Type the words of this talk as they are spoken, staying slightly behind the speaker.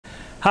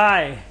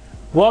Hi,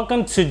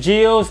 welcome to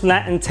Gio's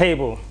Latin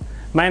Table.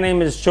 My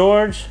name is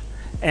George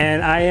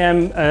and I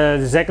am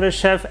executive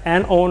chef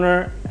and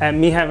owner at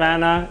Mi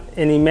Havana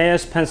in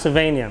Emmaus,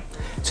 Pennsylvania.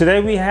 Today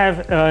we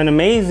have an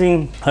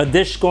amazing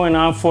dish going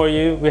on for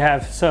you. We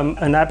have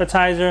an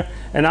appetizer,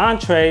 an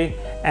entree,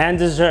 and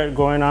dessert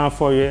going on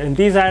for you. And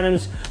these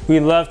items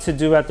we love to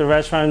do at the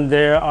restaurant.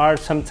 There are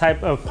some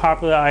type of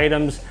popular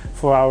items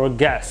for our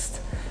guests.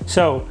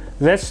 So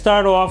let's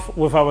start off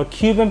with our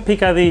Cuban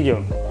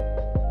picadillo.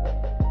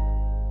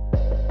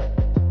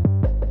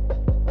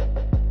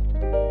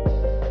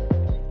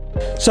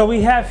 So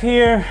we have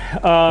here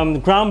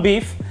ground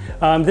beef.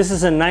 This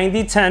is a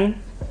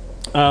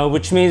 90-10,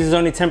 which means it's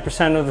only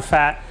 10% of the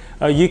fat.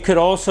 You could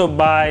also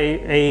buy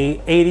a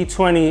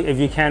 80-20 if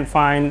you can't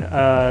find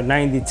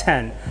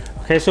 90-10.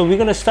 Okay, so we're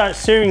gonna start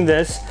searing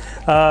this.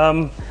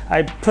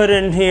 I put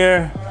in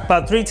here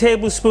about 3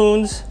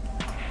 tablespoons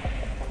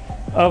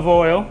of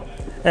oil,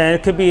 and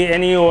it could be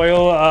any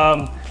oil.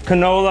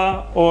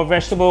 Canola or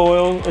vegetable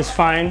oil is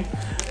fine.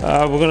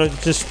 We're gonna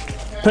just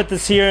put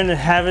this here and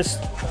have it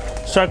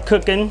start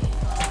cooking.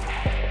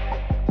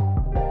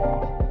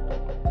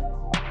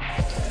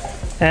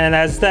 And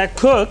as that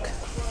cook,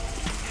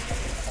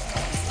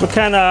 we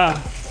kind of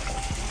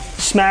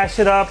smash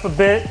it up a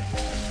bit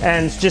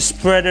and just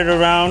spread it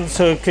around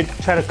so it could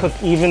try to cook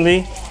evenly.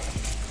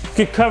 You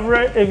could cover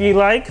it if you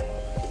like.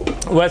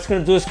 What it's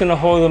gonna do is gonna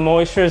hold the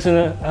moisture, it's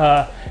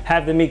gonna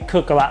have the meat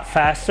cook a lot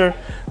faster.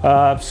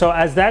 So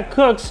as that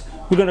cooks,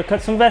 we're gonna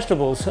cut some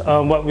vegetables,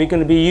 what we're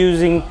gonna be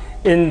using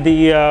in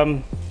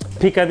the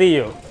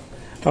picadillo.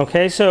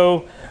 Okay,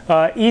 so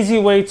easy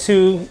way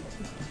to,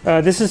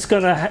 this is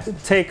gonna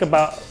take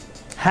about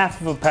half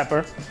of a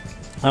pepper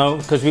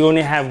because we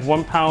only have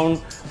 1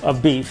 pound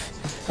of beef.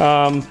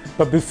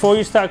 But before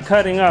you start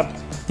cutting up,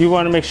 you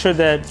wanna make sure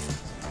that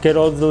get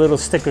all the little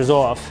stickers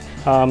off.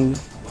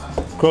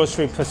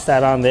 Grocery puts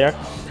that on there.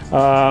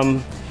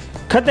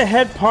 Cut the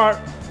head part,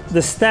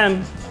 the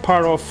stem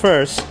part off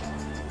first.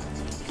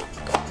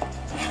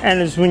 And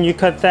as when you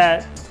cut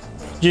that,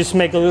 just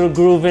make a little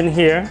groove in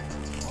here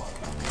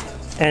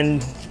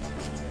and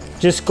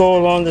just go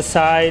along the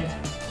side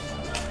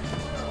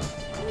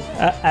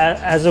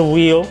as a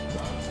wheel,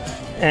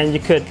 and you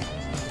could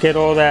get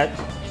all that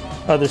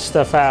other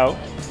stuff out.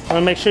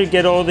 Make sure you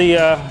get all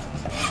the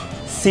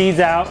seeds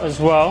out as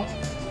well.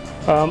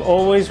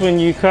 Always when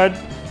you cut,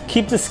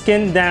 keep the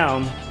skin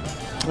down.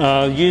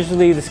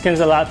 Usually the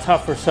skin's a lot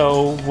tougher,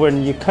 so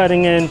when you're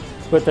cutting in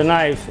with the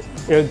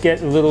knife, it'll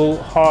get a little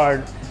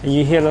hard and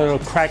you hear a little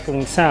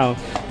crackling sound.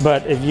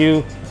 But if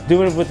you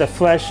do it with the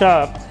flesh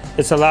up,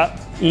 it's a lot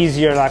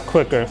easier, a lot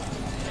quicker.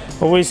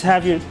 Always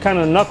have your kind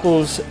of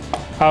knuckles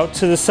out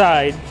to the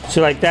side,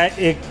 so like that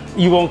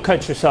you won't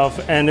cut yourself,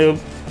 and it'll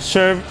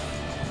serve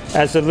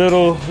as a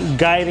little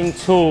guiding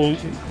tool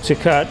to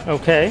cut.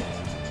 Okay.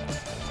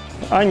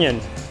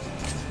 Onion.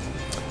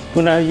 I'm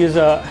gonna use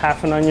a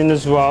half an onion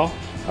as well.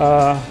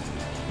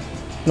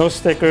 No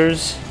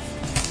stickers.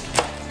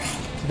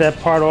 That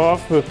part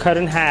off, we'll cut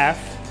in half.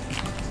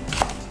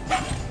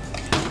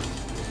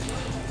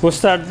 We'll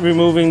start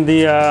removing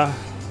the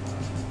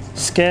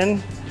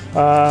skin.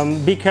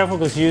 Be careful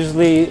because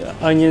usually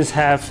onions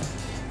have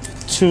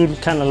 2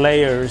 kind of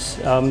layers.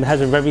 It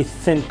has a very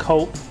thin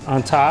coat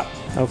on top,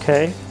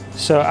 okay?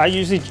 So I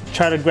usually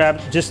try to grab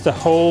just the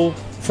whole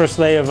first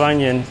layer of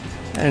onion,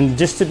 and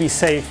just to be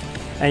safe,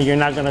 and you're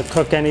not gonna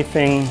cook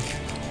anything,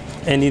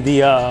 any of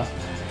the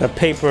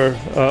paper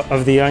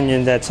of the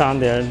onion that's on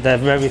there,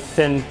 that very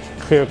thin,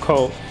 clear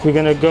coat. We're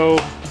gonna go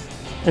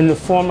in the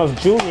form of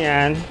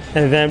julienne,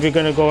 and then we're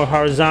gonna go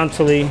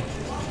horizontally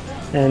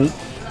and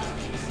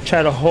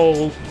try to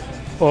hold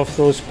off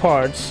those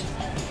parts.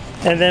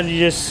 And then you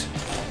just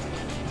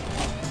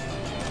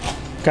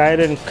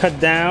guide it and cut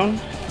down,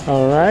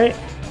 all right?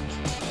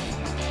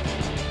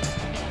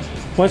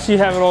 Once you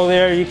have it all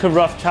there, you can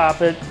rough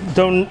chop it.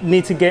 Don't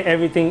need to get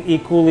everything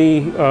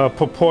equally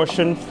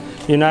proportioned.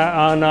 You're not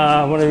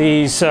on one of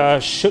these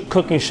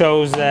cooking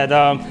shows that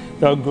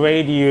they'll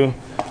grade you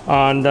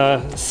on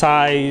the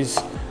size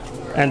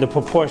and the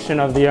proportion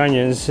of the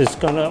onions. It's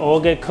gonna all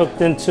get cooked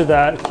into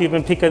that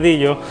Cuban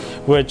picadillo,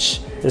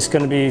 which is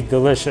gonna be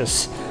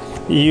delicious.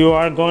 You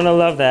are gonna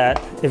love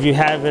that if you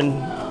haven't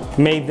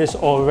made this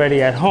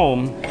already at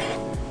home.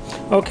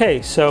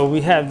 Okay, so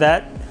we have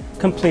that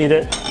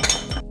completed.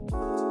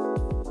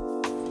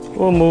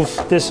 We'll move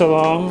this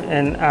along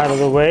and out of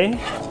the way,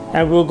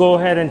 and we'll go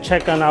ahead and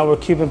check on our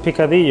Cuban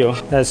picadillo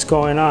that's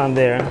going on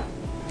there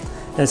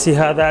and see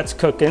how that's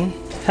cooking.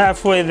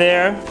 Halfway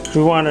there,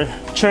 we want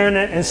to churn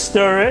it and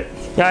stir it,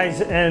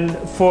 guys. And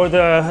for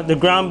the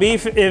ground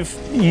beef, if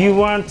you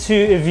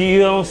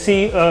don't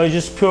see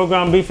just pure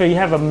ground beef, if you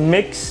have a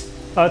mix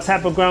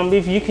type of ground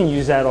beef, you can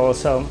use that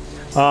also.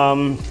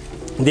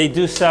 They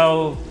do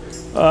sell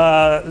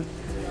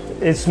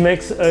it's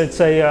mixed.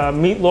 It's a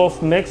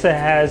meatloaf mix that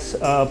has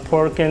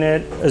pork in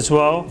it as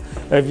well.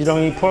 If you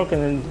don't eat pork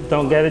and then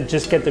don't get it,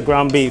 just get the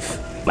ground beef.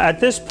 At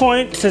this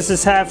point, since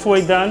it's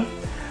halfway done,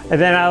 and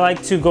then I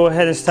like to go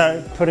ahead and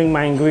start putting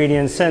my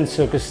ingredients in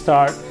so it can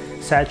start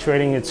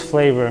saturating its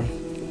flavor.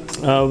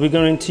 We're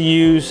going to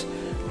use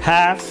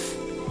half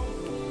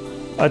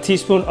a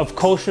teaspoon of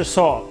kosher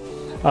salt.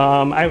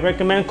 I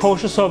recommend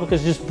kosher salt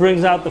because it just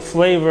brings out the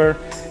flavor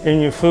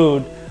in your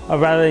food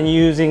rather than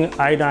using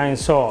iodine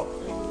salt.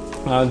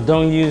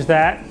 Don't use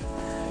that.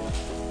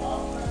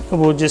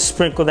 We'll just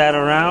sprinkle that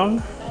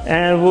around,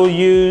 and we'll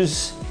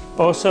use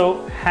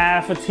also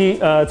half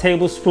a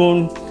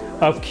tablespoon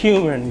of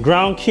cumin,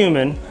 ground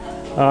cumin.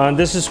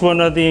 This is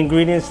one of the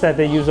ingredients that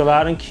they use a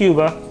lot in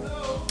Cuba.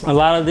 A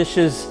lot of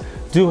dishes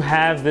do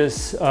have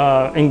this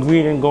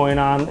ingredient going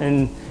on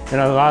in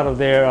a lot of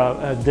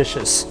their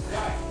dishes.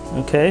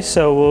 Okay,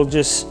 so we'll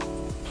just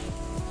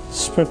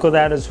sprinkle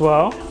that as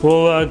well.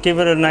 We'll give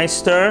it a nice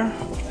stir,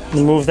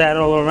 move that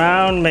all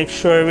around, make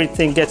sure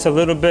everything gets a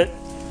little bit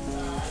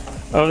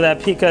of that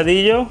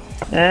picadillo,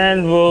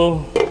 and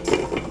we'll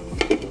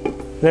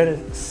let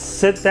it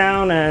sit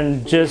down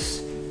and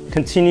just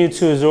continue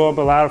to absorb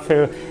a lot of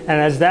flavor. And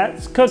as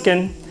that's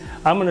cooking,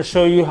 I'm going to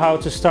show you how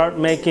to start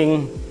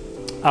making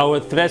our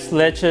tres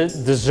leche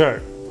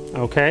dessert.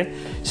 Okay,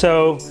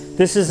 so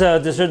this is a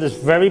dessert that's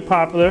very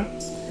popular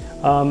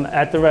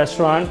at the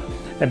restaurant.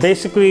 And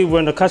basically,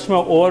 when the customer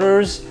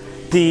orders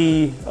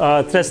the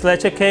tres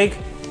leche cake,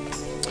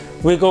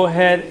 we go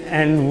ahead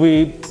and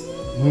we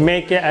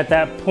make it at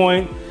that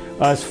point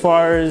as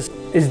far as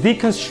it's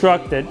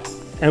deconstructed,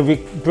 and we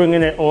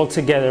bringing it all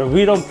together.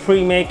 We don't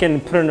pre-make it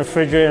and put it in the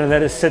refrigerator and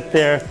let it sit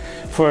there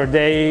for a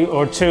day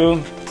or two.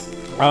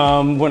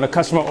 When a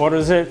customer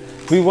orders it,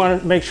 we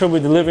want to make sure we're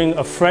delivering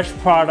a fresh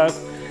product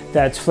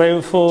that's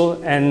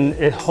flavorful and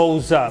it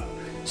holds up.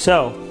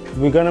 So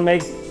we're gonna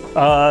make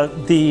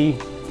the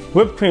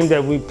whipped cream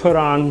that we put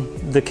on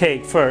the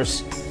cake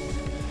first.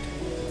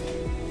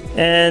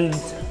 And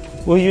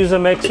we'll use a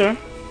mixer.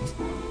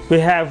 We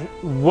have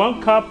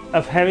 1 cup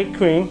of heavy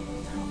cream,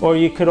 or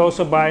you could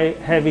also buy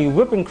heavy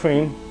whipping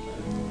cream.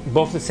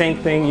 Both the same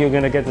thing, you're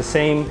gonna get the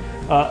same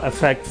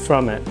effect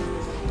from it.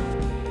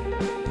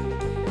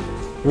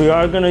 We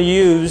are gonna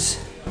use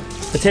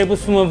a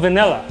tablespoon of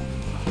vanilla.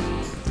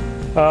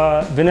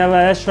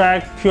 Vanilla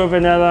extract, pure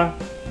vanilla,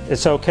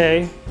 it's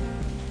okay.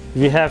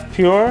 If you have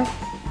pure,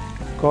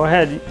 go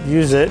ahead,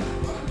 use it.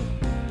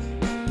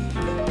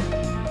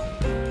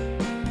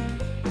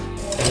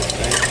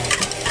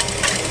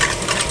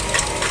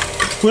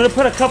 We're gonna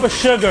put a cup of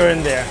sugar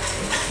in there.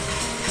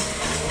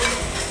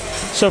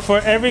 So for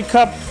every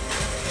cup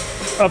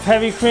of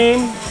heavy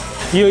cream,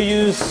 you'll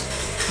use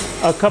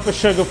a cup of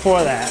sugar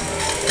for that.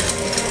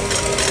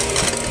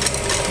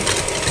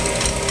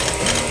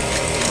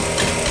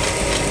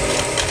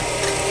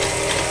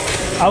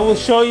 I will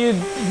show you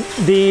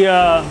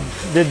the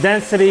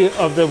density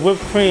of the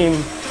whipped cream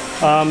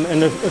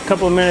in a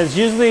couple of minutes.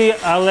 Usually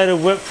I'll let it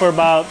whip for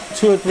about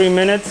 2 or 3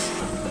 minutes.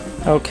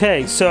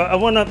 Okay, so I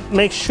want to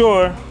make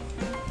sure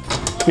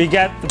we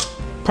got the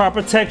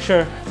proper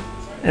texture,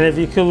 and if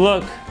you could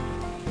look,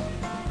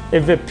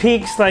 if it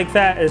peaks like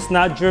that, it's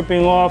not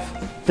dripping off,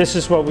 this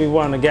is what we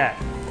want to get.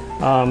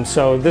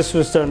 So this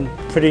was done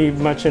pretty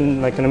much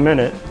in a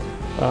minute.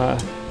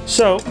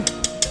 So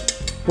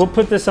we'll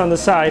put this on the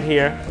side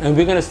here, and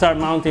we're gonna start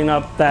mounting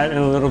up that in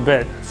a little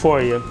bit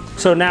for you.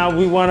 So now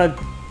we wanna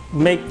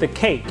make the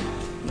cake,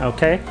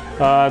 okay?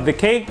 The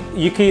cake,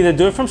 you can either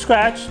do it from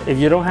scratch. If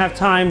you don't have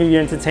time, if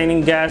you're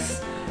entertaining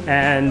guests,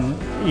 and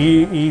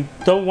you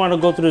don't wanna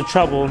go through the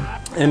trouble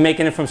in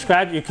making it from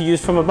scratch, you can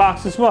use from a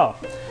box as well.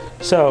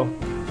 So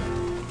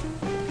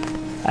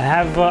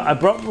I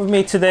brought with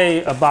me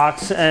today a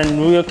box,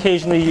 and we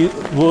occasionally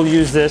will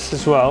use this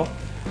as well.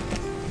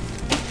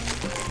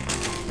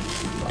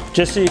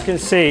 Just so you can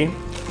see,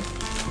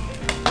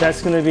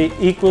 that's going to be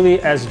equally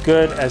as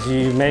good as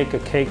you make a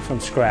cake from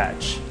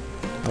scratch.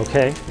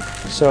 Okay,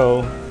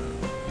 so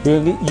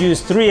we'll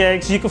use 3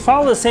 eggs. You can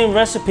follow the same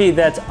recipe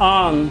that's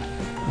on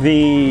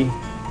the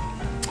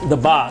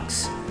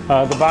box.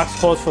 The box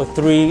calls for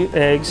 3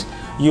 eggs.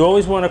 You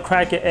always want to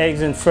crack your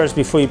eggs in first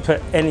before you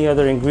put any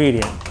other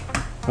ingredient.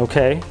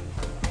 Okay,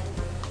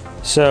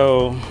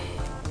 so,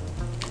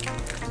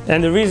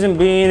 and the reason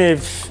being,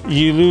 if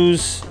you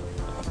lose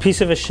a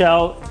piece of a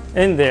shell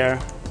in there,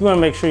 you want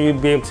to make sure you'll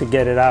be able to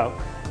get it out,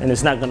 and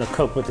it's not going to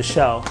cook with the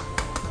shell.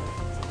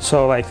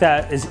 So like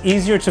that is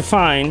easier to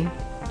find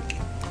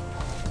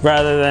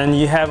rather than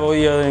you have all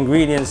your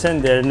ingredients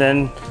in there and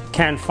then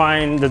can't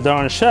find the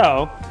darn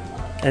shell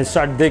and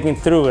start digging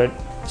through it.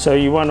 So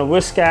you want to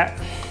whisk that.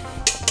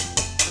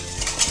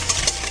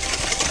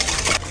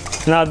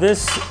 Now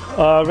this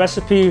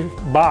recipe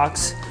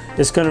box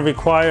is going to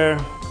require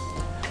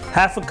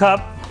half a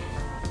cup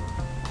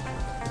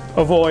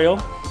of oil.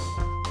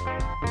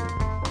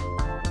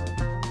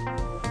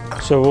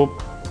 So we'll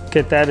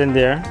get that in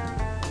there.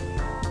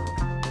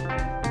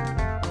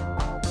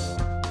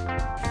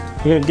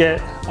 You're gonna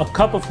get a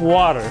cup of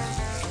water,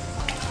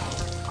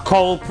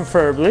 cold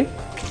preferably,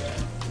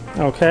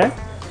 okay?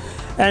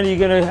 And you're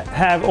gonna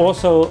have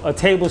also a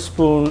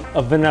tablespoon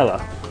of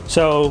vanilla.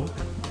 So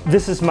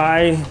this is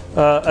my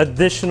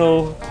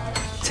additional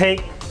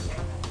take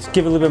to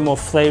give it a little bit more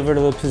flavor, a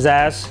little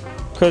pizzazz,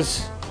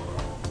 because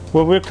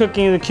What we're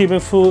cooking in the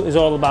Cuban food is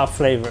all about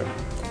flavor.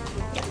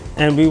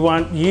 And we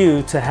want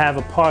you to have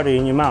a party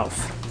in your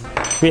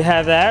mouth. We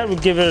have that, we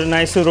give it a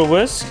nice little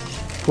whisk.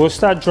 We'll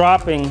start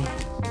dropping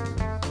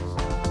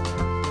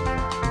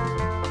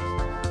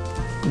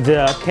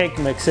the cake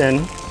mix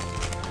in.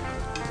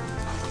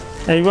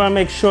 And you want to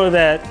make sure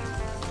that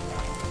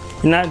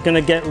you're not going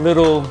to get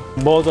little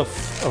balls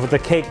of the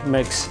cake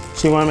mix.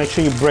 So you want to make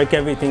sure you break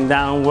everything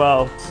down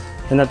well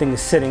and nothing is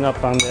sitting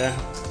up on there.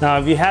 Now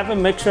if you have a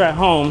mixer at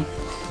home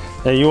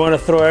and you want to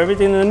throw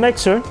everything in the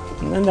mixer,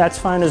 then that's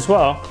fine as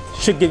well.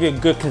 Should give you a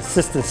good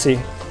consistency.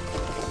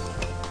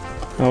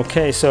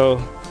 Okay,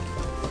 so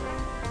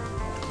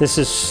this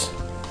is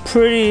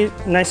pretty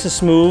nice and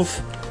smooth.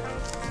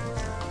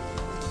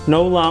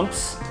 No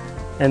lumps,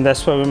 and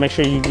that's what we make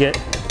sure you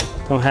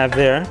don't have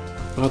there.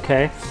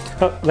 Okay,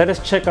 let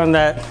us check on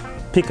that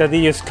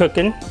picadillo's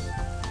cooking.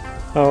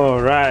 All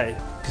right,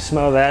 you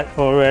smell that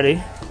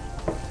already.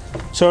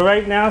 So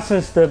right now,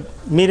 since the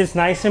meat is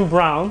nice and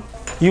brown,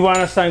 you want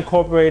to start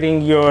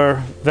incorporating your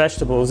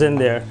vegetables in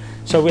there.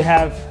 So we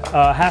have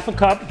half a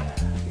cup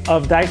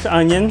of diced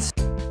onions.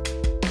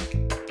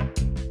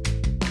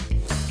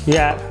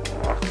 Yeah,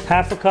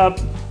 half a cup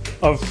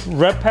of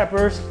red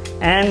peppers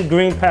and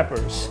green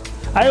peppers.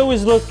 I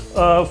always look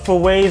for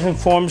ways and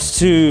forms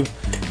to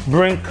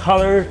bring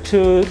color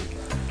to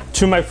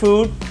my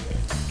food,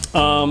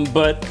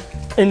 but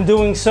in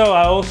doing so,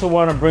 I also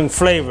want to bring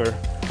flavor.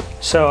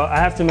 So I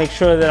have to make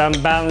sure that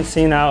I'm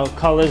balancing out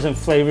colors and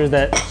flavors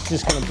that's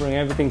just going to bring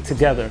everything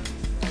together.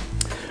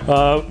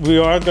 We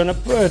are going to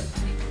put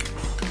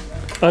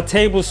a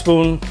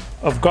tablespoon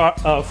of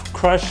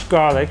crushed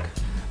garlic,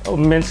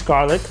 minced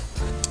garlic.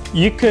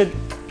 You could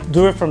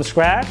do it from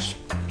scratch,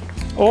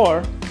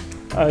 or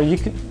you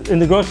could, in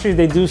the grocery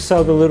they do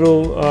sell the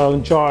little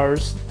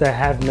jars that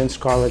have minced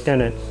garlic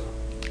in it.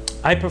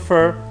 I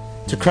prefer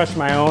to crush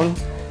my own.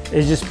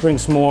 It just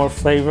brings more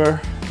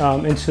flavor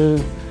into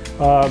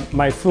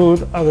my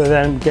food other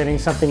than getting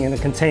something in a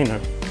container.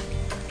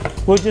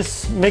 We'll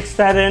just mix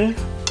that in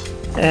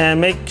and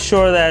make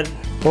sure that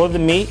all the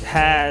meat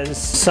has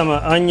some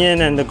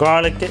onion and the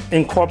garlic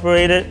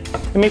incorporated.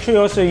 And make sure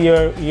also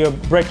you're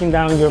breaking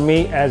down your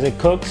meat as it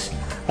cooks,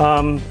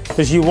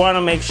 because you want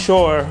to make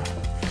sure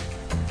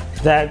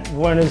that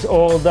when it's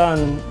all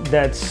done,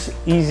 that's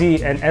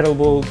easy and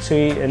edible to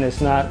eat and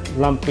it's not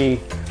lumpy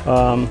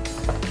to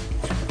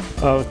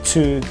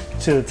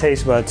the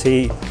taste bud to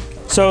eat.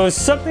 So it's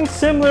something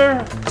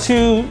similar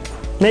to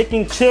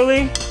making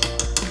chili,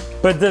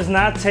 but does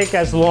not take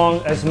as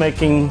long as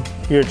making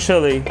your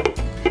chili.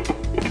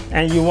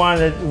 And you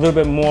want it a little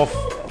bit more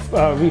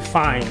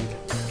refined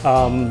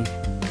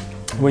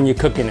when you're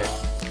cooking it.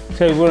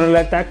 So we're gonna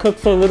let that cook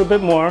for a little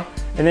bit more,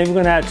 and then we're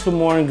gonna add 2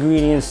 more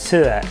ingredients to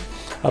that.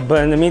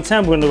 But in the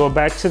meantime, we're gonna go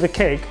back to the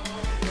cake.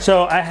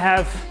 So I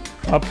have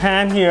a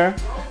pan here,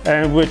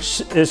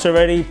 which is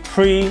already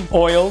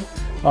pre-oiled.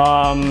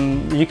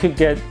 You could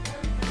get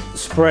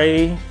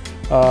spray,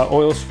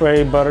 oil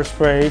spray, butter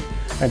spray,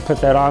 and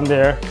put that on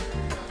there.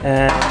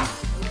 And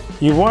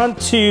you want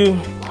to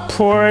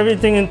pour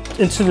everything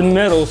into the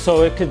middle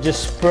so it could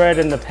just spread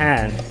in the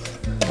pan,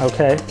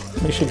 okay?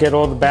 Make sure you get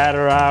all the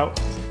batter out.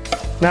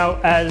 Now,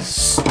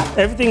 as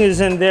everything is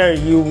in there,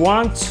 you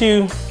want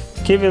to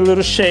give it a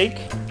little shake,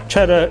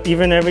 try to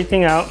even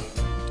everything out,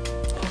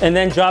 and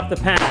then drop the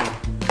pan.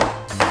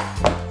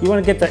 You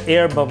want to get the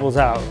air bubbles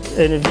out.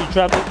 And if you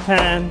drop the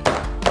pan,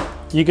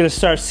 you're gonna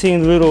start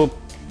seeing little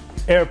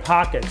air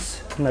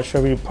pockets. I'm not sure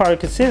if you probably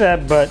can see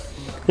that, but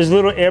there's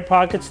little air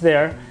pockets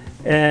there,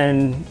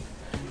 and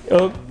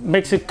it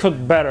makes it cook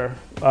better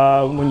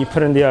when you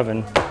put it in the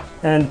oven.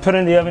 And put it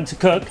in the oven to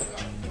cook.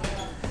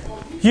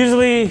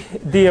 Usually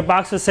the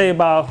boxes say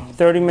about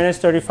 30 minutes,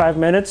 35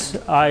 minutes.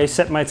 I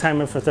set my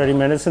timer for 30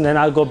 minutes and then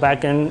I'll go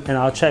back in and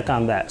I'll check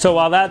on that. So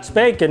while that's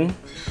baking,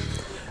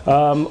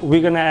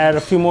 we're gonna add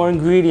a few more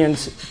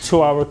ingredients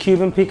to our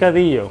Cuban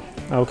picadillo,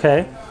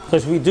 okay?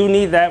 Because we do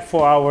need that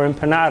for our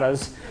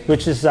empanadas,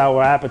 which is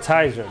our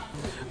appetizer.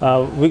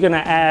 We're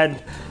gonna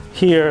add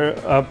here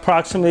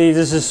approximately,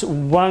 this is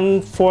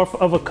 1/4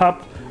 of a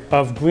cup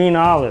of green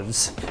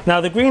olives.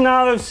 Now the green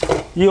olives,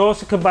 you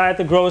also could buy at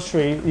the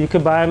grocery. You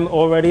could buy them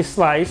already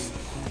sliced.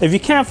 If you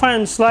can't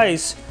find them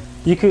sliced,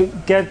 you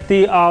could get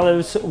the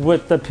olives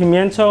with the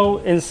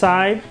pimiento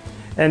inside,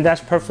 and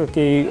that's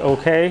perfectly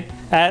okay.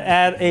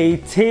 Add a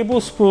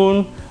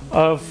tablespoon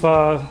of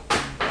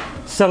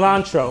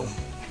cilantro,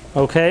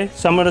 okay?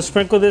 So I'm gonna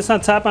sprinkle this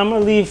on top. I'm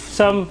gonna leave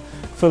some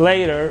for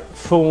later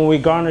for when we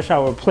garnish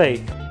our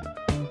plate.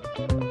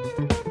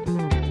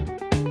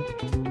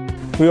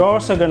 We're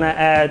also gonna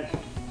add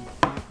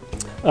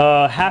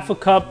half a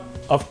cup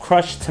of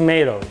crushed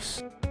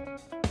tomatoes.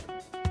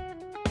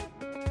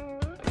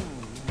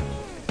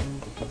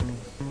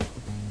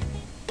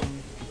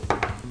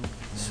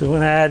 So we're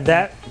gonna add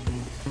that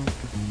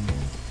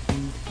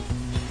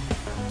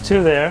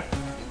to there.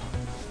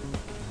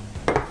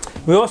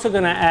 We're also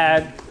gonna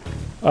add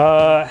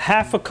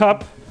half a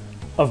cup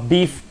of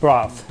beef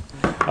broth.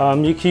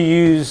 You can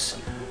use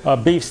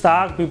beef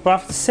stock, beef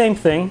broth, the same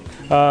thing.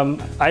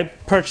 I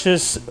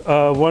purchased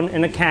one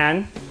in a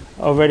can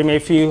already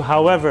made for you.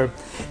 However,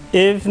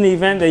 if in the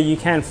event that you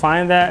can't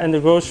find that in the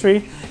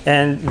grocery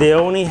and they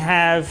only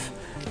have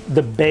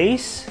the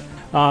base,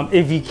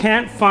 if you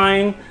can't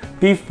find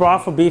beef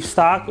broth or beef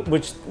stock,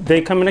 which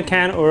they come in a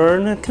can or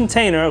in a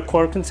container, a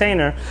quart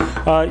container,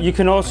 you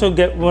can also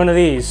get one of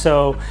these.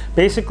 So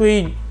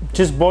basically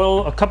just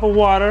boil a cup of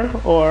water,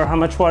 or how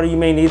much water you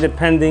may need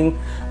depending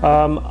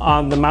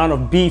on the amount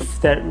of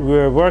beef that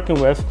we're working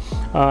with,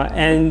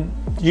 and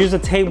use a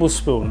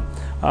tablespoon.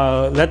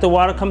 Let the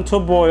water come to a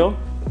boil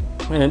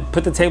and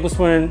put the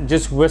tablespoon in,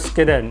 just whisk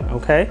it in,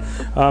 okay?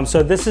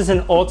 So this is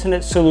an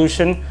alternate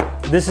solution.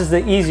 This is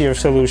the easier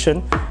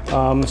solution.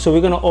 So we're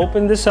gonna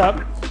open this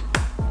up,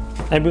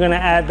 and we're gonna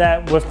add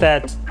that with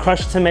that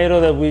crushed tomato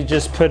that we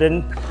just put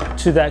in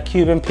to that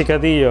Cuban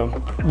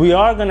picadillo. We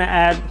are gonna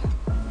add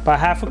about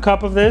half a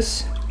cup of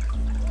this,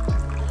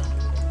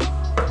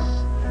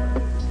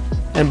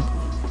 and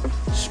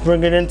just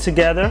bring it in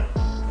together.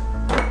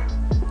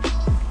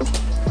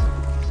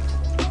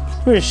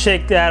 We're gonna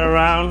shake that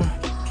around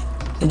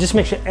and just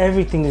make sure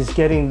everything is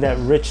getting that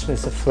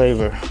richness of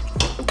flavor.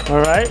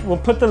 All right, we'll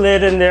put the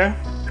lid in there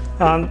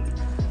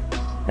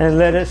and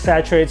let it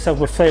saturate itself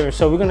with flavor.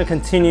 So we're gonna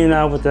continue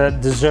now with the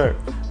dessert.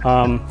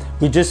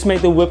 We just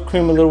made the whipped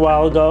cream a little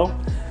while ago.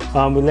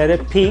 We let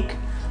it peak.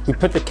 We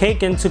put the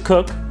cake in to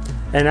cook,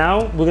 and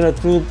now we're gonna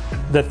do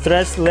the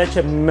tres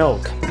leche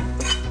milk.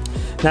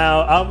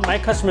 Now, my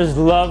customers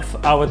love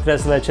our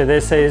tres leche.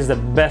 They say it's the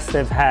best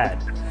they've had.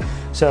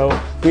 So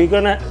we're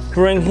gonna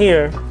bring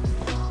here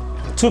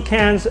 2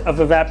 cans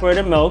of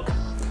evaporated milk.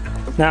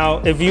 Now,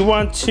 if you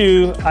want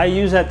to, I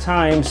use at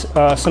times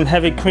some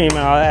heavy cream, and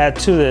I'll add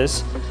to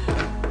this.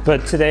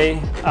 But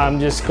today, I'm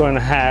just going to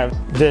have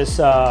this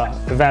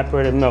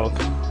evaporated milk.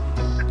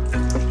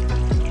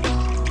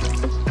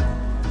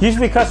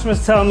 Usually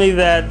customers tell me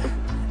that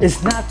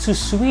it's not too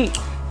sweet.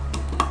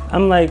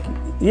 I'm like,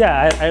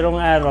 yeah, I don't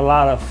add a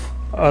lot of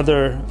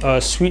other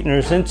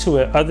sweeteners into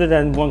it other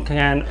than 1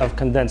 can of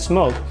condensed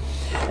milk.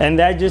 And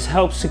that just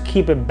helps to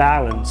keep it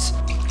balanced.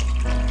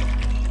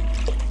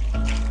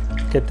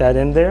 Get that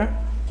in there.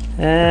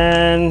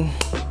 And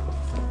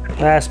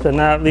last but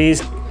not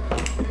least,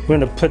 we're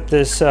gonna put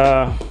this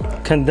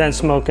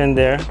condensed milk in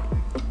there.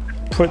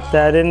 Put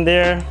that in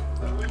there.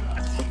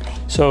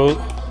 So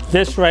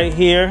this right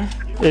here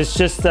is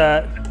just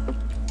that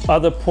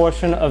other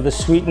portion of the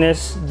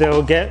sweetness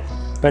they'll get,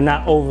 but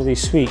not overly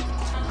sweet.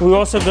 We're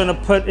also gonna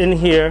put in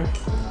here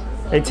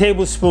a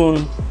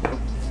tablespoon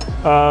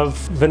of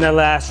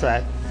vanilla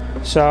extract.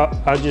 So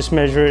I'll just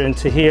measure it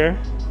into here.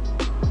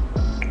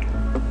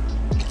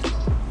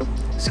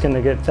 Just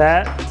gonna get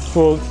that.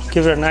 We'll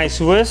give it a nice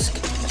whisk.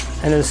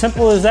 And as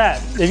simple as that.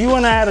 If you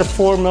wanna add a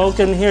 4 milk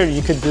in here,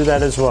 you could do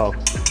that as well.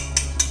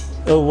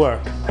 It'll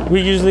work.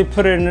 We usually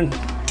put it in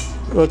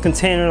a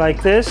container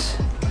like this.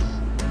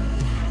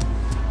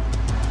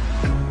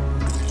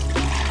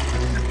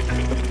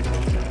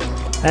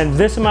 And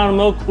this amount of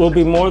milk will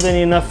be more than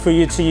enough for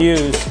you to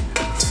use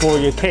for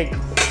your cake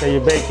that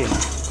you're baking,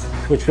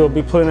 which we'll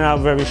be putting out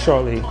very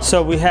shortly.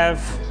 So we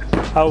have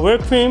our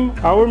whipped cream,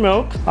 our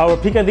milk, our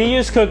picadillo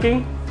is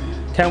cooking.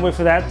 Can't wait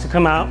for that to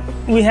come out.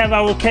 We have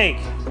our cake.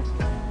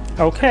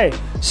 Okay,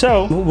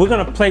 so we're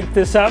gonna plate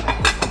this up.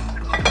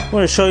 I'm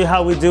gonna show you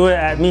how we do it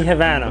at Mi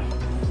Havana.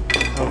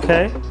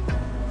 Okay,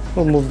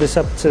 we'll move this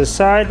up to the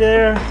side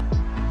there.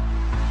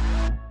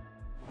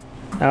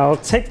 Now I'll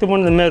take the one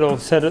in the middle,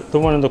 set it the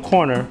one in the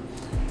corner,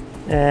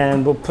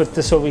 and we'll put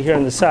this over here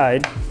on the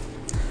side.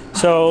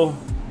 So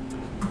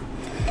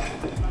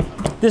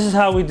this is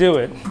how we do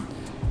it.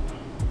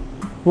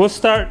 We'll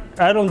start,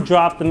 I don't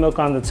drop the milk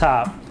on the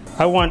top.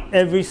 I want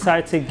every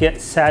side to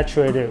get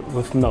saturated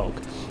with milk.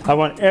 I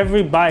want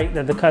every bite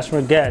that the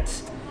customer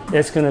gets,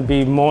 it's gonna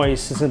be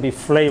moist, it's gonna be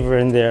flavor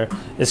in there,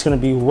 it's gonna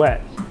be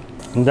wet.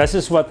 And this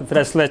is what the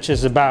tres leche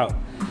is about.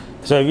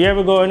 So if you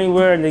ever go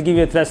anywhere and they give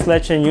you a tres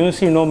leche and you don't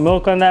see no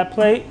milk on that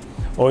plate,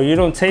 or you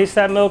don't taste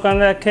that milk on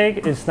that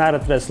cake, it's not a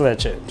tres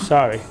leche,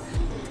 sorry.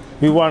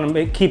 We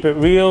wanna keep it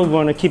real, we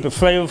wanna keep it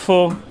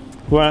flavorful,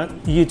 we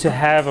want you to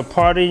have a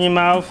party in your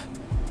mouth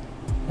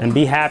and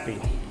be happy.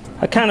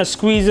 I kind of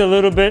squeeze it a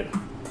little bit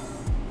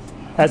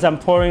as I'm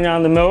pouring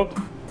down the milk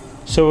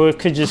so it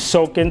could just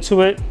soak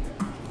into it.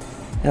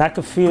 And I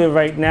can feel it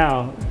right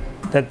now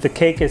that the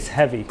cake is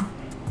heavy.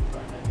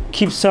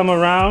 Keep some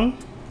around,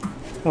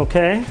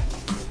 okay?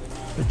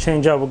 We'll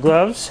change our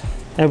gloves.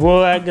 And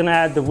we're gonna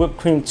add the whipped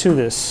cream to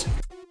this.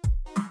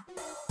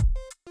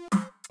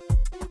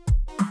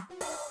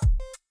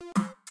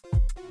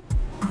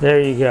 There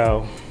you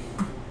go.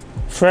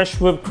 Fresh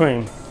whipped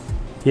cream.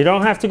 You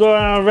don't have to go to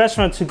a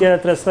restaurant to get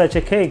a tres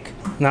leche cake.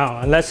 No,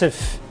 unless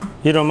if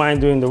you don't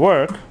mind doing the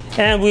work.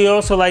 And we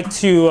also like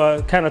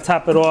to kind of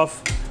top it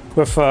off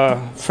with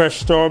fresh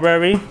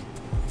strawberry.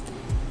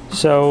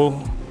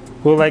 So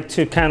we'll like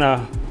to kind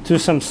of do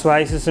some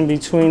slices in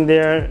between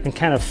there and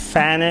kind of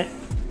fan it.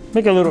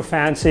 Make it a little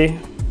fancy.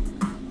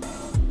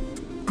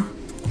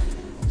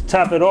 To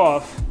top it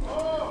off,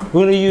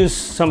 we're gonna use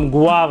some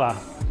guava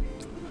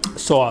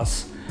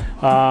sauce.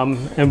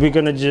 And we're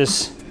gonna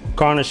just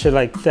garnish it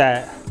like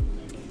that.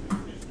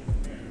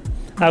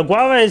 Now,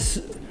 guava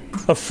is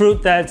a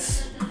fruit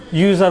that's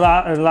used a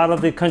lot in a lot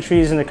of the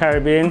countries in the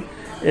Caribbean.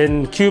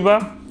 In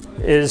Cuba,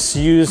 is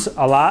used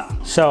a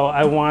lot. So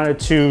I wanted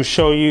to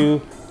show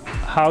you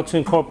how to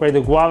incorporate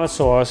the guava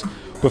sauce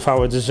with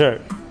our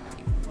dessert.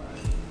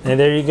 And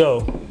there you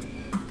go,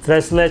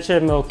 tres leche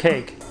milk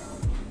cake.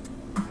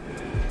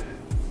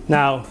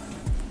 Now,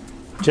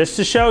 just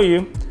to show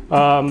you,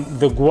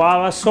 the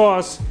guava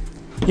sauce,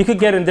 you could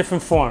get in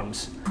different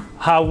forms.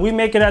 How we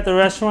make it at the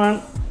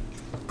restaurant,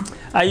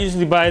 I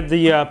usually buy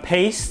the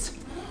paste,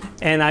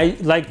 and I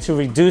like to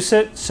reduce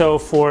it. So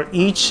for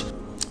each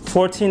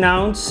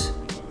 14-ounce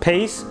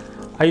paste,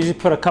 I usually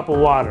put a cup of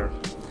water.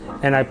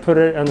 And I put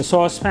it in the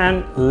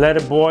saucepan, let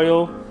it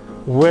boil,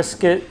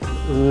 whisk it,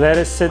 let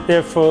it sit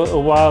there for a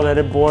while, let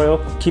it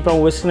boil. Keep on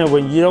whisking it.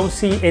 When you don't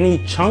see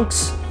any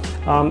chunks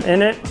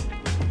in it,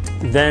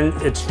 then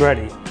it's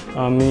ready.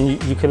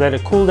 You can let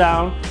it cool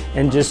down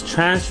and just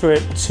transfer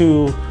it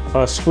to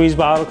a squeeze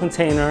bottle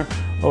container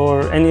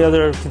or any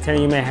other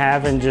container you may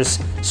have, and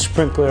just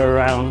sprinkle it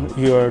around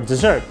your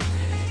dessert.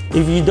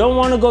 If you don't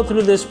want to go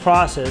through this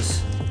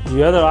process,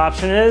 the other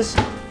option is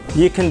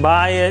you can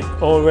buy it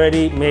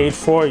already made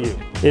for you.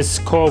 It's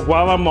called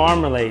guava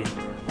marmalade.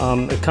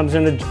 It comes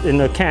in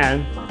a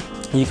can.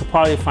 You could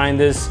probably find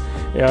this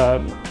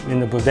in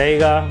the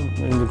bodega,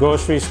 in the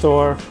grocery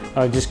store.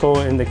 Just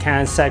go in the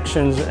can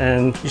sections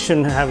and you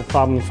shouldn't have a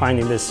problem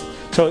finding this.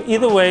 So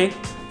either way,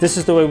 this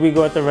is the way we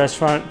go at the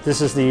restaurant.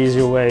 This is the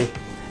easier way.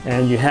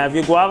 And you have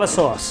your guava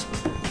sauce.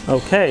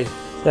 Okay,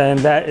 and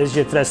that is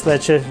your tres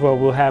leches, what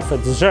we'll have for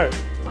dessert.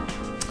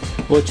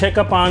 We'll check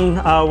up on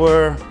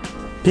our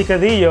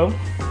picadillo.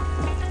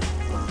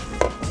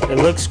 It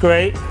looks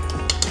great.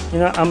 You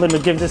know, I'm gonna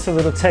give this a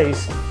little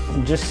taste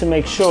just to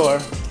make sure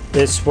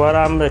it's what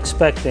I'm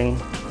expecting.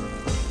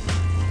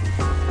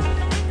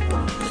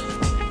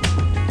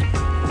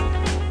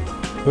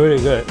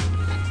 Really good.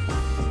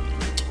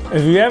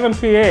 If you have in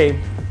PA,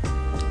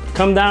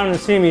 come down and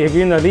see me. If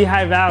you're in the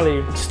Lehigh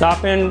Valley,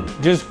 stop in,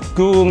 just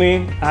Google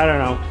me. I don't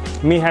know,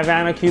 Mi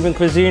Havana Cuban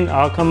Cuisine.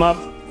 I'll come up,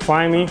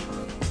 find me,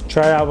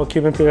 try out a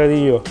Cuban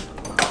picadillo.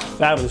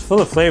 Fabulous,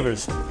 full of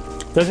flavors.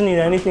 Doesn't need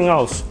anything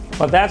else.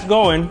 But that's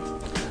going.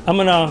 I'm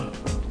gonna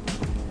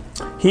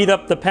heat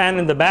up the pan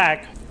in the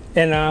back,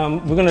 and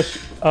we're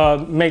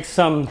gonna make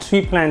some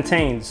sweet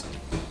plantains.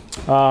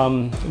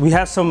 We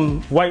have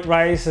some white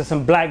rice and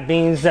some black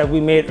beans that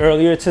we made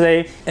earlier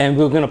today, and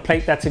we're gonna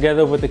plate that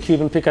together with the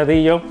Cuban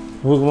picadillo.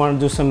 We wanna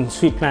do some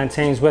sweet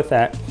plantains with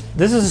that.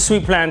 This is a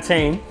sweet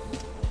plantain.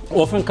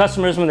 Often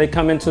customers, when they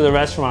come into the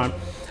restaurant,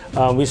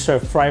 we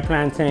serve fried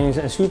plantains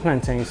and sweet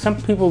plantains. Some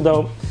people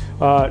don't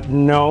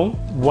know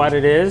what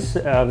it is.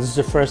 This is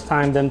the first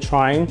time them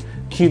trying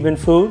Cuban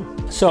food.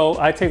 So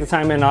I take the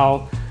time and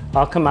I'll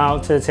come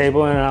out to the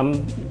table and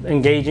I'm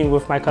engaging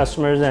with my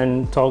customers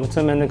and talking to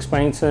them and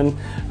explaining to them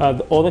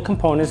all the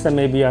components that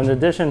may be on the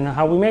dish and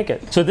how we make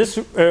it. So this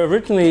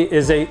originally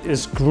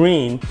is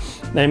green.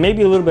 It may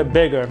be a little bit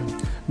bigger,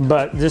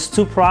 but there's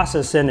two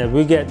processes in it.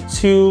 We get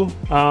two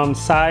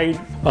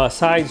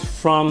sides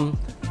from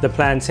the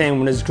plantain.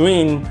 When it's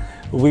green,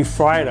 we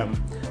fry them.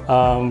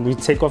 We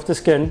take off the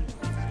skin,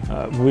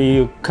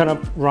 we cut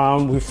up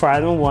round, we fry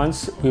them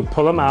once, we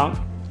pull them out,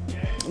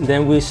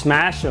 then we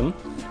smash them,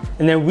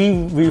 and then we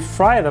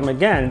refry them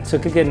again so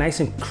it could get nice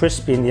and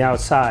crispy in the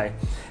outside.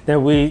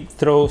 Then we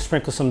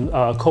sprinkle some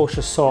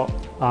kosher salt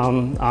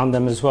on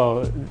them as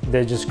well.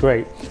 They're just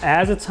great.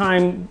 As the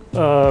time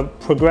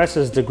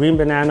progresses, the green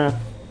banana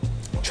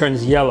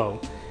turns yellow.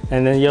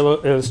 And then yellow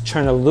is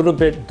turn a little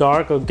bit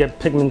dark or get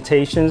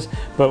pigmentations.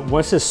 But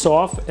once it's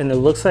soft and it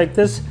looks like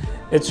this,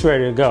 it's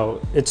ready to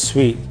go. It's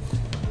sweet.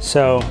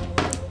 So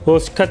we'll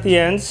cut the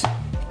ends.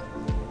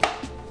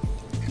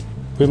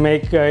 We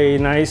make a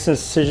nice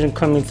incision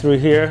coming through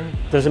here.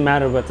 Doesn't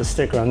matter about the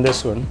sticker on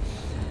this one.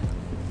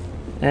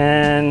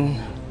 And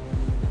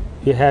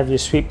you have your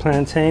sweet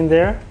plantain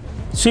there.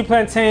 Sweet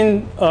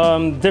plantain,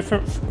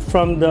 different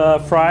from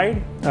the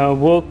fried.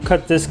 We'll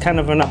cut this kind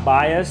of on a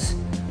bias,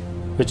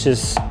 which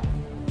is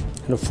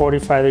in a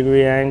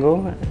 45-degree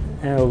angle,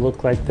 and it'll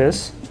look like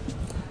this.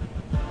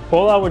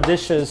 All our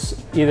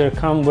dishes either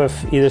come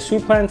with either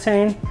sweet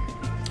plantain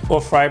or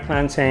fried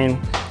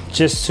plantain,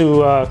 just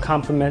to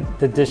complement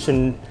the dish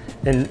in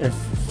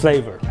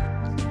flavor.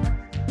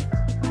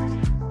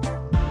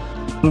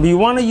 You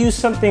want to use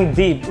something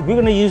deep. We're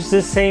going to use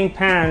this same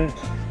pan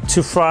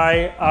to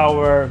fry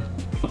our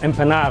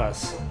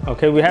empanadas.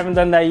 Okay, we haven't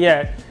done that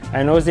yet.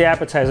 I know it's the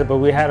appetizer, but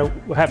we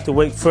have to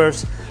wait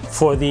first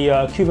for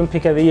the Cuban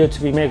picadillo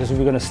to be made, because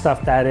we're going to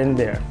stuff that in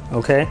there.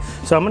 Okay,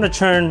 so I'm going to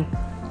turn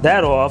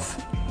that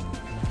off.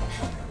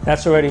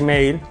 That's already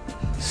made.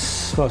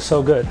 Smells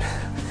so good.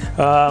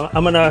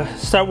 I'm going to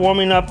start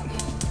warming up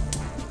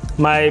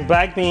my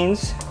black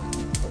beans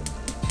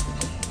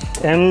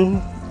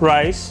and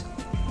rice,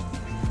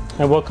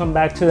 and we'll come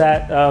back to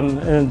that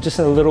in just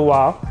a little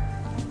while.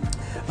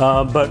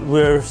 But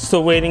we're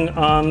still waiting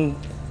on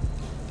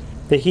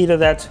the heat of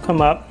that to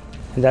come up,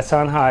 and that's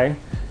on high.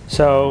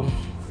 So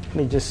let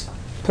me just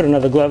put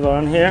another glove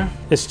on here.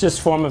 It's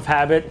just form of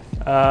habit.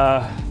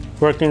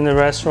 Working in the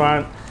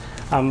restaurant,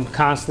 I'm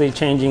constantly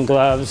changing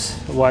gloves,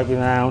 wiping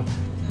down.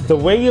 The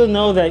way you'll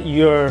know that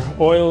your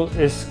oil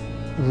is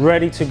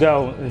ready to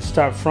go and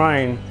start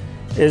frying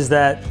is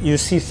that you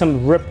see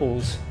some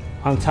ripples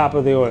on top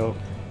of the oil.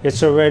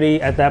 It's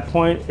already, at that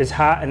point, it's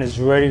hot and it's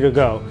ready to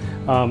go.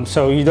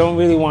 So you don't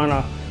really want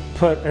to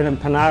put an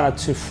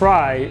empanada to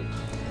fry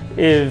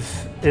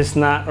if it's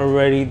not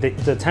already,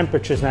 the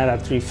temperature is not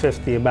at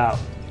 350 about.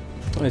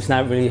 It's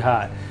not really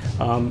hot,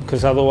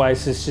 because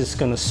otherwise it's just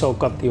going to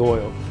soak up the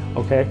oil,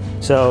 okay?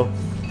 So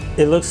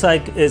it looks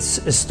like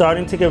it's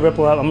starting to get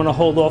ripple up. I'm going to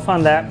hold off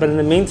on that, but in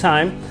the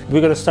meantime,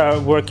 we're going to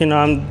start working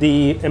on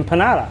the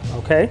empanada,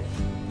 okay?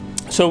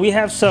 So we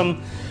have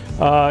some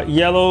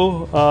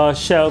yellow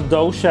shell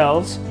dough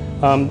shells.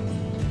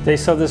 They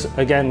sell this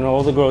again in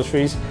all the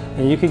groceries,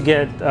 and you could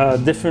get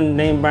different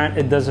name brand.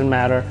 It doesn't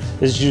matter.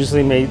 It's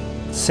usually made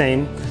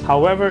same.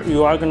 However,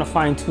 you are going to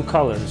find two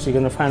colors. You're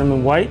going to find them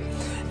in white,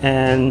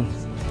 and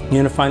you're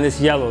going to find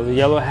this yellow. The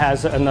yellow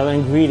has another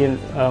ingredient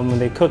when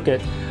they cook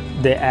it,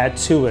 they add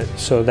to it.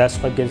 So that's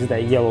what gives it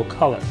that yellow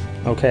color.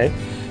 Okay.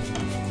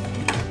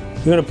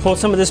 You're going to pull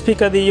some of this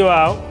picadillo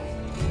out.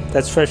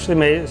 That's freshly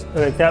made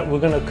like that. We're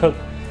going to cook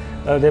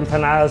the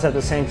empanadas at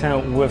the same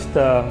time with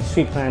the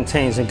sweet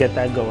plantains and get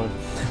that going.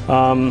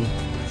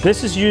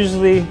 This is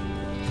usually,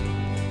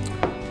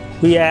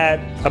 we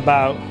add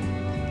about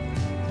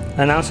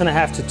 1.5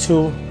 ounces to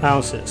 2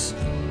 ounces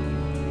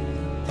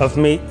of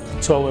meat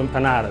to our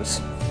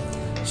empanadas.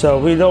 So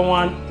we don't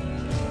want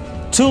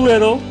too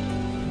little,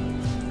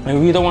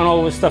 and we don't want to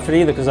overstuff it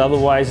either, because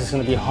otherwise it's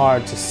going to be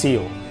hard to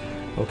seal.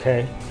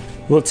 Okay,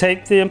 we'll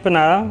take the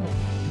empanada,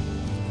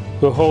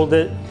 we'll hold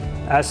it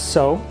as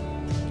so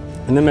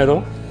in the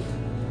middle,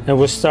 and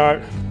we'll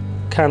start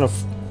kind of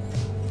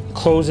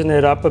closing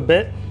it up a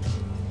bit.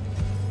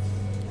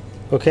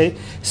 Okay,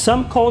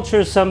 some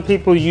cultures, some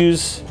people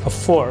use a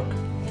fork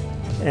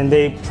and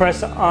they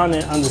press on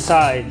it on the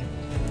side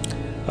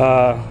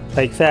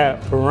like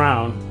that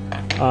around.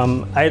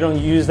 I don't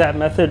use that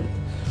method.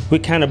 We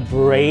kind of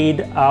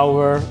braid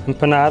our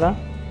empanada,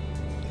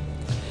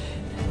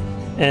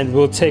 and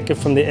we'll take it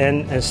from the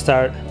end and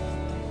start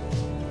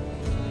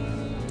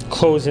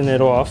closing it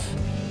off,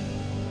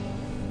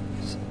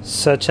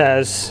 such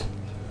as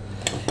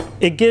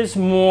it gives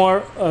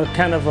more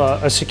kind of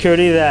a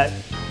security that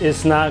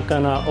it's not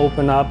gonna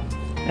open up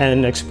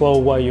and explode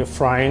while you're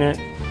frying it.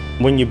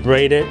 When you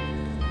braid it,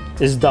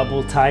 it's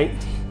double tight.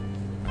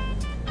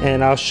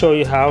 And I'll show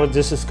you how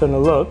this is gonna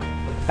look.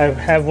 I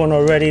have one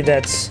already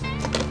that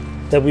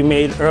we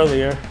made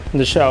earlier in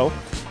the show,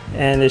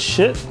 and it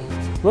should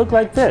look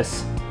like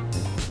this.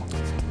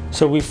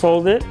 So we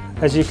fold it,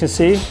 as you can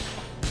see,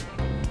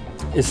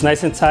 it's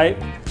nice and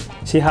tight.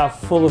 See how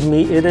full of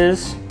meat it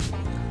is?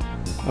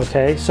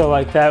 Okay, so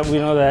like that, we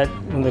know that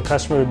when the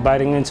customer is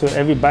biting into it,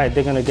 every bite,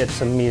 they're gonna get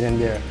some meat in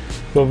there.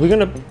 But we're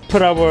gonna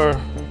put our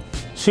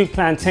sweet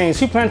plantains.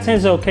 Sweet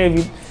plantains are okay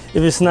if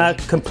it's not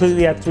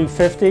completely at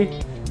 350.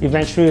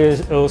 Eventually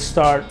it'll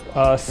start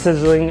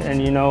sizzling,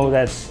 and you know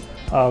that's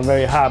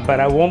very hot, but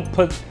I won't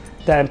put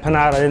that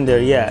empanada in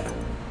there yet.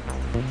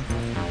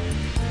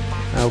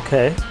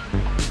 Okay.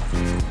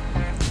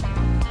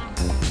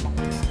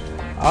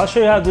 I'll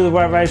show you how to do the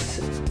white rice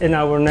in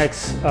our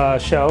next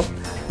show,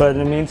 but in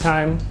the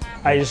meantime,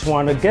 I just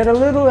want to get a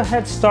little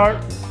head start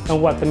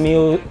on what the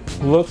meal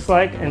looks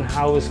like and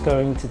how it's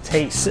going to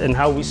taste and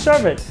how we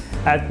serve it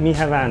at Mi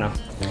Havana.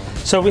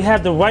 So we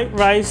have the white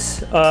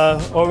rice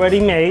already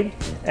made,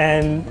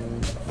 and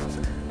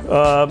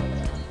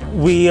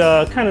we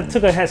kind of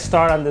took a head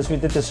start on this. We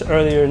did this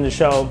earlier in the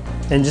show,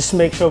 and just to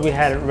make sure we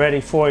had it ready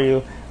for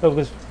you,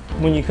 because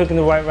when you're cooking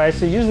the white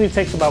rice, it usually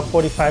takes about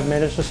 45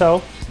 minutes or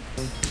so.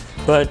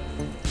 But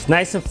it's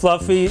nice and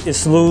fluffy,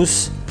 it's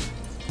loose,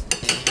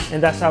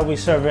 and that's how we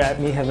serve it at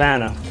Mi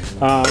Havana.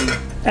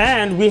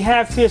 And we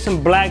have here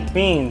some black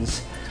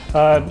beans.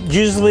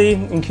 Usually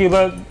in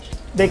Cuba,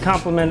 they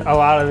complement a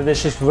lot of the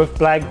dishes with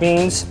black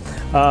beans.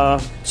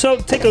 So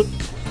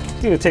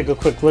you can take a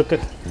quick look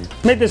at,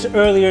 made this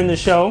earlier in the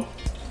show,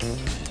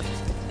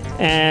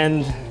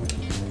 and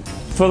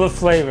full of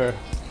flavor.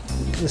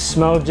 The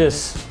smell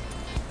just,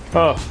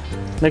 oh,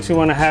 makes me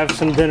want to have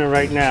some dinner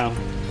right now.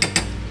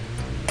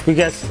 We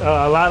got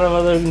a lot of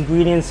other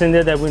ingredients in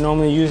there that we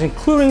normally use,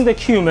 including the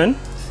cumin,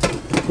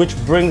 which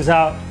brings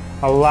out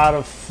a lot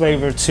of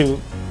flavor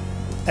to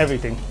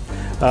everything.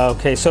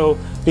 Okay, so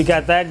we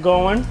got that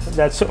going.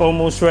 That's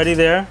almost ready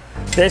there.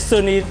 They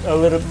still need a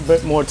little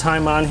bit more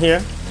time on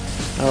here.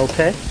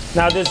 Okay,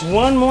 now there's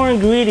one more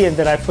ingredient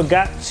that I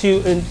forgot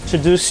to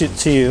introduce it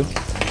to you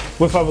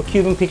with our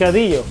Cuban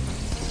picadillo,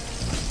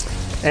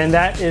 and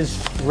that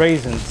is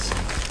raisins.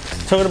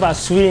 Talking about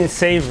sweet and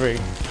savory.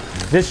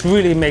 This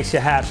really makes you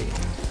happy.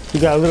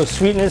 You got a little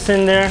sweetness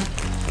in there,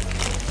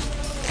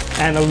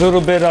 and a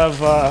little bit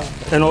of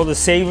and all the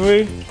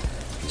savory.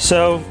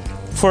 So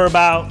for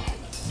about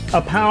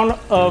a pound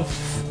of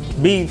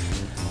beef,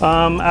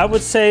 I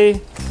would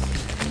say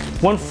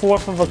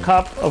 1/4 of a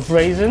cup of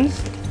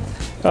raisins,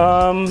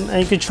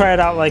 And you can try it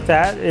out like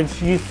that.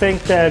 If you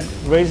think that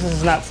raisins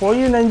is not for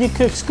you, then you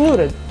could exclude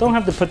it. Don't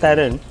have to put that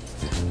in,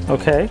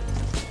 okay?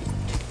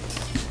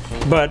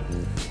 But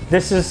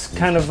this is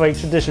kind of like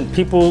tradition.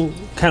 People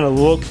kind of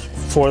look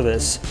for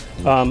this.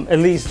 At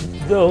least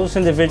those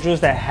individuals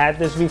that had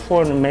this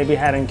before and maybe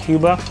had in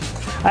Cuba.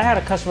 I had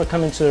a customer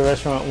come into the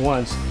restaurant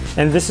once,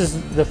 and this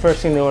is the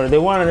first thing they ordered. They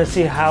wanted to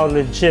see how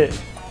legit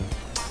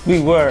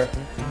we were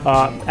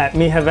at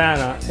Mi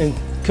Havana in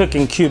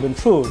cooking Cuban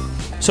food.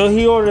 So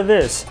he ordered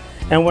this,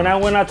 and when I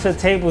went out to the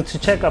table to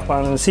check up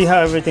on him and see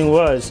how everything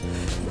was,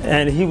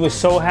 and he was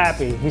so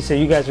happy. He said,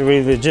 "You guys are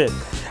really legit."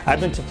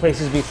 I've been to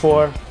places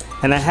before,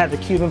 and I had the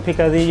Cuban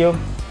picadillo,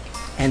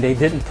 and they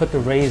didn't put the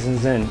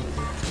raisins in.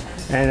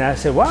 And I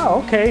said,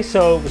 "Wow, okay."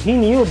 So he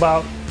knew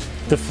about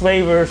the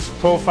flavors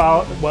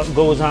profile, what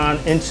goes on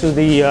into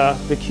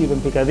the Cuban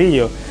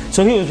picadillo.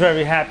 So he was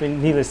very happy,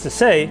 needless to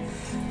say,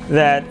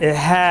 that it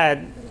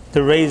had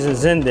the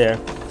raisins in there.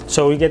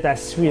 So we get that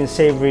sweet and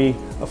savory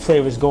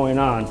flavors going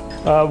on.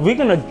 We're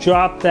gonna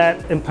drop that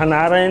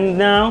empanada in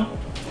now,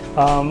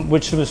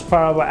 which was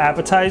part of our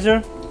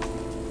appetizer.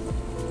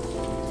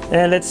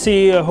 And let's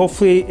see,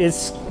 hopefully it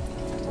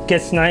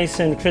gets nice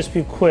and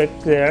crispy quick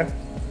there.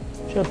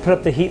 Should put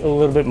up the heat a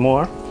little bit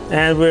more.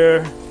 And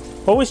we're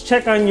always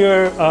check on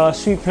your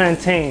sweet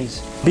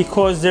plantains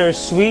because they're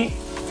sweet,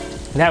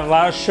 they have a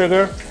lot of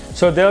sugar,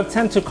 so they'll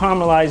tend to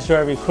caramelize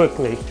very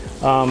quickly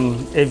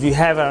if you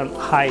have it on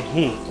high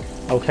heat.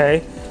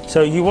 Okay,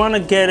 so you want to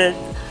get it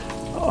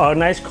a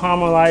nice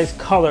caramelized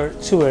color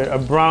to it, a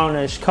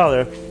brownish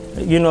color.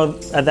 You know,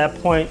 at that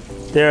point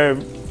they're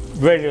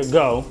ready to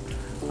go,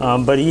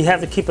 but you have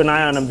to keep an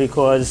eye on them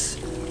because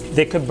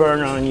they could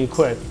burn on you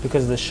quick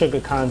because of the sugar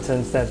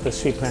contents that the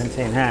sweet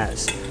plantain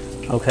has.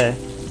 Okay,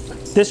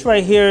 this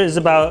right here is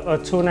about a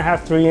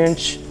 2.5 to 3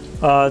 inch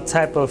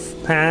type of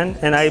pan,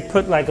 and I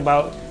put like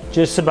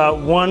just about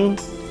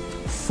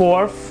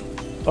 1/4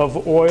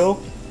 of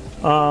oil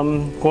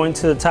going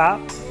to the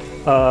top,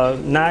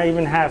 not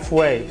even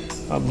halfway,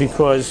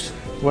 because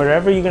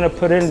whatever you're gonna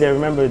put in there,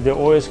 remember the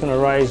oil is gonna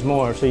rise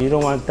more, so you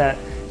don't want that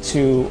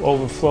to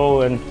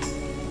overflow and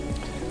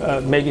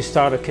maybe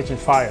start a kitchen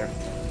fire.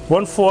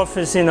 1/4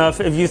 is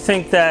enough. If you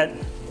think that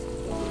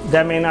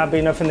may not be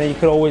enough, and then you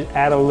could always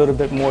add a little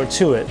bit more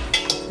to it.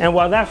 And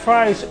while that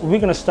fries, we're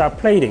gonna start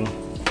plating.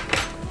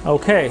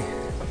 Okay,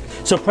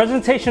 so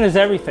presentation is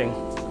everything.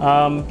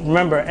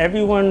 Remember,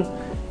 everyone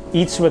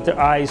eats with their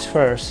eyes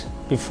first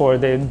before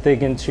they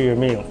dig into your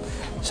meal.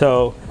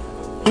 So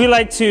we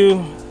like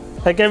to,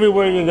 like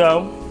everywhere you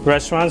go,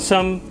 restaurants,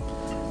 some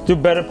do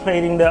better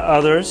plating than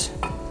others.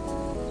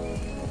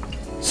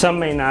 Some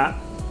may not.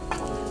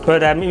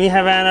 But at Mi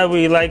Havana,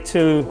 we like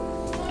to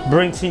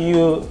bring to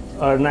you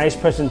a nice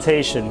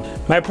presentation.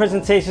 My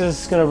presentation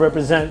is gonna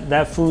represent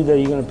that food that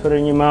you're gonna put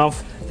in your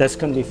mouth that's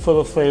gonna be full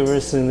of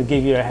flavors and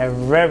give you a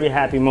very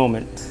happy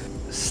moment.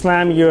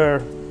 Slam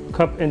your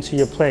cup into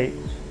your plate.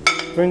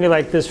 Bring it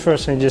like this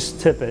first and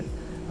just tip it.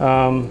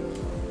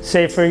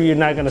 Safer, you're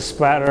not gonna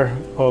splatter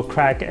or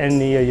crack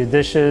any of your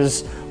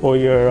dishes or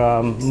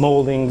your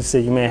moldings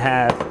that you may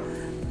have,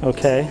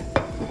 okay?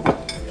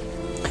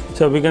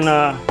 So we're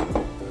gonna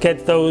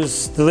get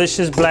those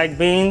delicious black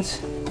beans,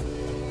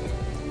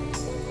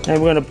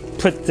 and we're gonna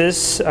put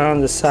this on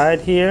the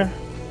side here.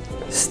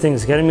 This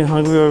thing's getting me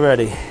hungry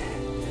already.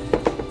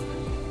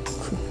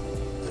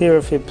 Clear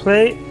off your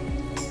plate.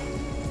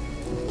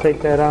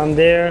 Take that on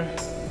there.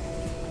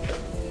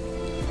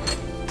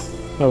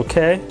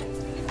 Okay.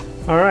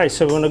 All right,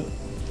 so we're gonna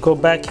go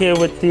back here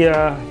with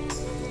the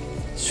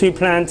sweet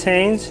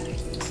plantains.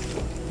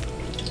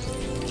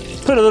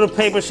 Put a little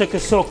paper so it can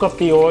soak up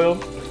the oil.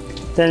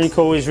 Then you can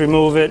always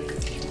remove it.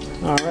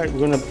 All right, we're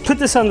gonna put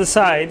this on the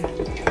side.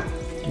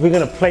 We're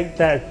gonna plate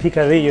that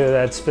picadillo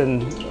that's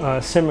been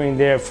simmering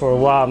there for a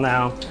while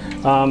now.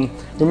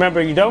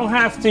 Remember, you don't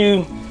have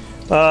to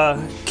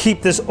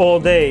keep this all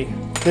day.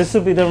 This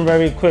will be done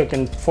very quick,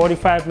 in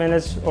 45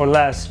 minutes or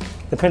less,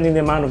 depending on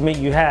the amount of meat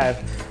you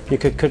have. You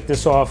could cook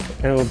this off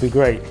and it will be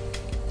great.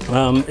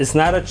 It's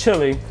not a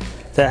chili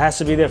that has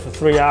to be there for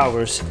 3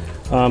 hours.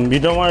 You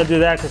don't want to do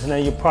that because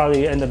then you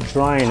probably end up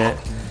drying it.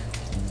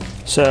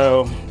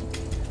 So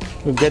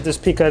we'll get this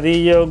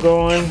picadillo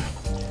going.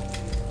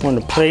 I'm going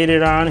to plate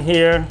it on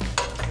here.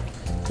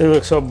 It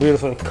looks so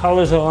beautiful. The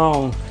colors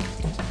alone,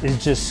 it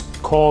just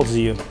calls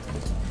you.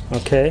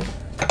 Okay,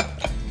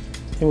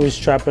 and we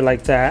just drop it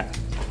like that.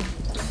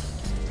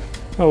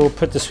 And we'll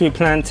put the sweet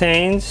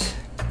plantains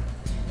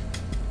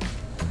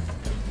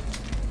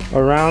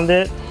around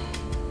it,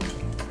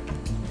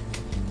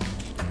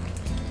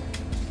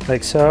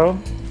 like so.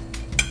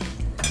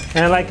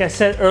 And like I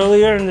said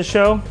earlier in the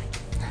show,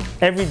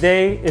 every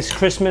day is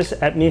Christmas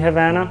at Mi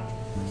Havana,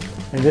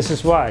 and this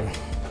is why.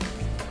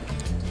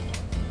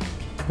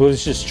 We'll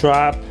just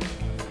drop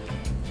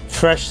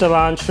fresh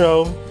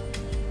cilantro,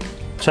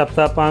 chopped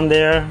up on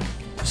there,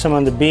 some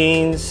on the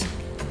beans,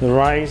 the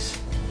rice,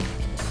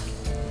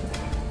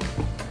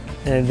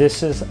 and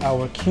this is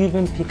our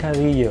Cuban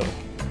picadillo.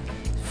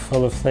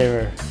 Full of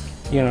flavor.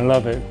 You're gonna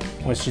love it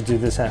once you do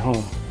this at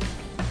home.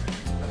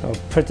 I'll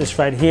put this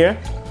right here.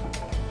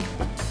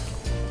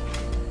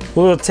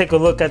 We'll take a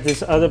look at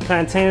this other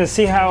plantain and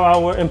see how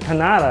our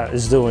empanada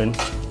is doing.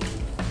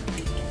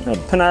 The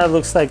empanada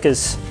looks like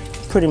it's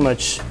pretty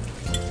much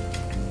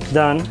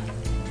done.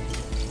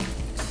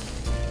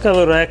 Got a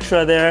little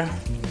extra there.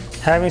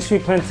 Having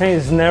sweet plantain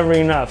is never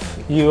enough.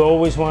 You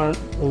always want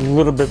a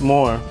little bit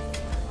more.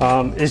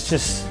 It's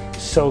just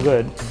so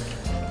good.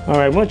 All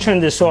right, I'm gonna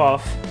turn this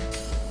off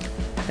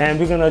and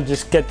we're gonna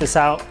just get this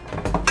out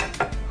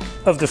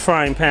of the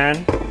frying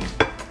pan.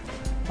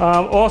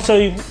 Also,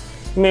 you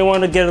may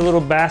want to get a little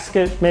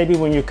basket maybe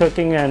when you're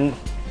cooking and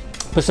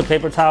put some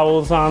paper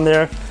towels on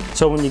there,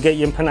 so when you get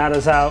your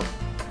empanadas out,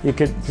 you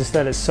could just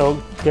let it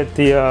soak, get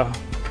the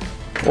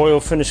oil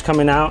finish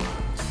coming out.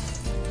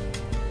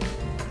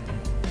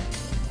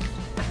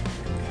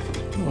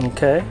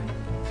 Okay.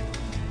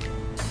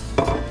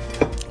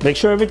 Make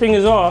sure everything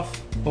is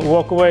off.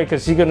 Walk away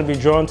because you're going to be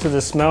drawn to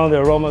the smell, the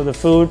aroma of the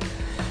food.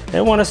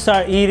 And want to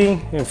start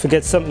eating and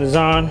forget something is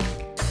on.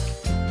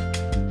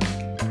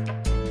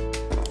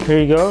 Here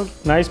you go,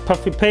 nice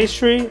puffy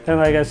pastry, and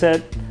like I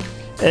said,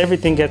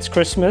 everything gets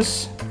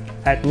Christmas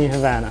at Mi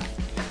Havana.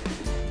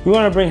 We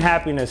want to bring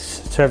happiness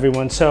to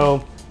everyone,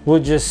 so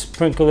we'll just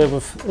sprinkle it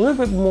with a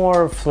little bit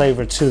more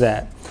flavor to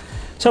that.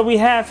 So we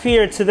have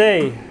here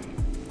today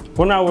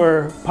one of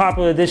our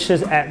popular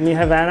dishes at Mi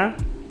Havana,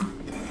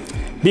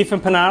 beef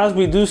empanadas.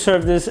 We do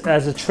serve this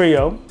as a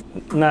trio,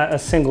 not a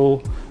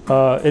single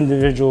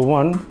individual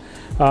one.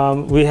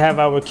 We have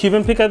our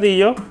Cuban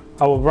picadillo,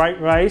 our white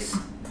rice,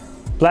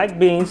 black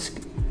beans,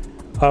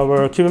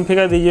 our Cuban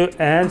picadillo,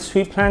 and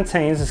sweet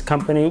plantains is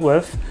accompanied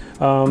with.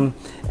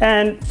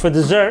 And for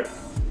dessert,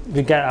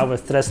 we got our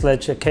tres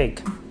leche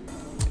cake.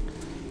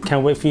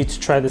 Can't wait for you to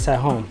try this at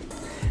home.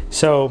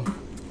 So,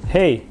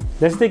 hey,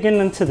 let's dig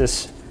into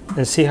this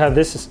and see how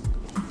this is.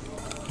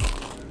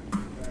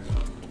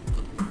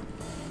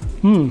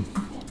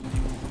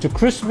 The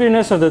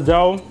crispiness of the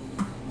dough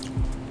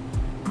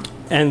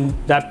and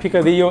that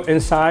picadillo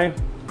inside,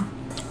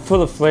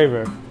 full of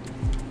flavor.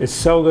 It's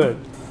so good.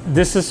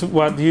 This is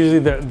what usually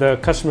the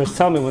customers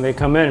tell me when they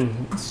come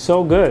in. It's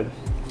so good.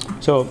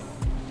 So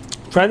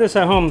try this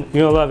at home,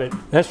 you'll love it.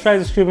 Let's try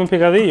this Cuban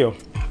picadillo.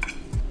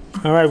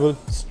 All right, we'll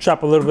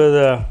chop a little bit of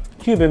the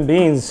Cuban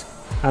beans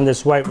on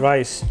this white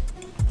rice.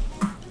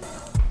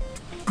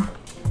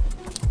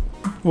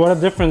 What a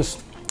difference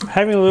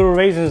having little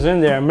raisins in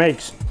there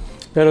makes.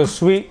 That is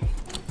sweet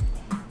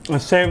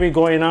and savory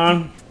going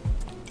on.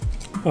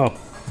 Oh,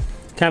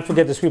 can't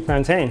forget the sweet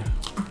plantain.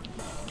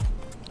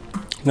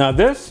 Now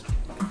this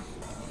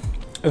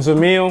is a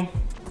meal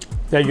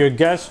that your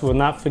guests will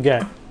not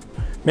forget.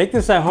 Make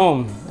this at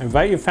home,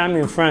 invite your family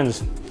and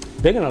friends.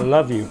 They're gonna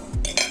love you.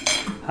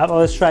 How about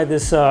let's try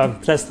this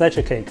tres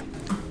leche cake.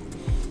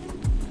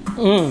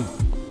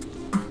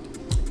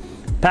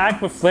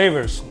 Packed with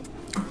flavors.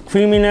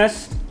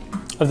 Creaminess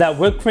of that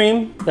whipped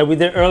cream that we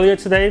did earlier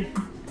today,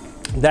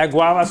 that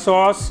guava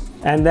sauce,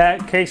 and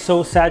that cake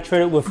so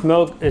saturated with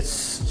milk,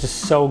 it's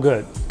just so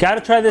good.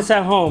 Gotta try this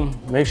at home.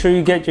 Make sure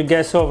you get your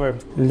guests over.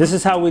 And this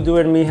is how we do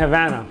it in Mi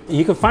Havana.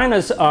 You can find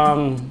us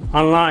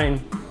online.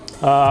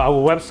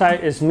 Our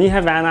website is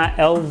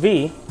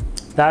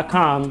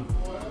mihavanalv.com.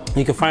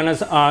 You can find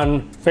us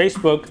on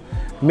Facebook,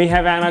 Mi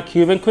Havana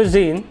Cuban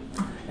Cuisine.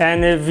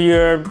 And if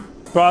you're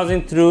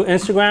browsing through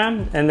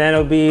Instagram, and then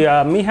it'll be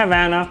Mi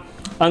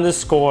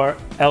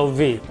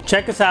Havana_LV.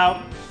 Check us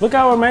out. Look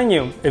at our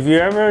menu. If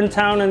you're ever in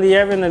town in the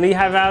area in the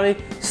Lehigh Valley,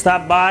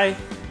 stop by,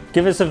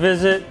 give us a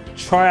visit,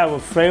 try our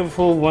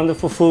flavorful,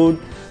 wonderful food,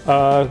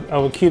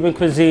 our Cuban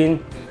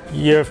cuisine.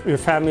 Your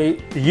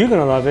family, you're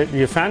gonna love it.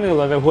 Your family will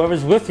love it.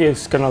 Whoever's with you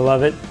is gonna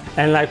love it.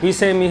 And like we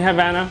say in Mi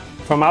Havana,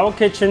 from our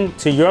kitchen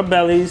to your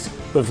bellies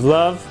with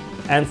love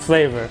and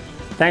flavor.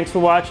 Thanks for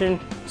watching.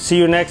 See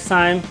you next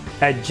time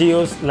at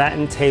Gio's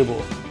Latin Table.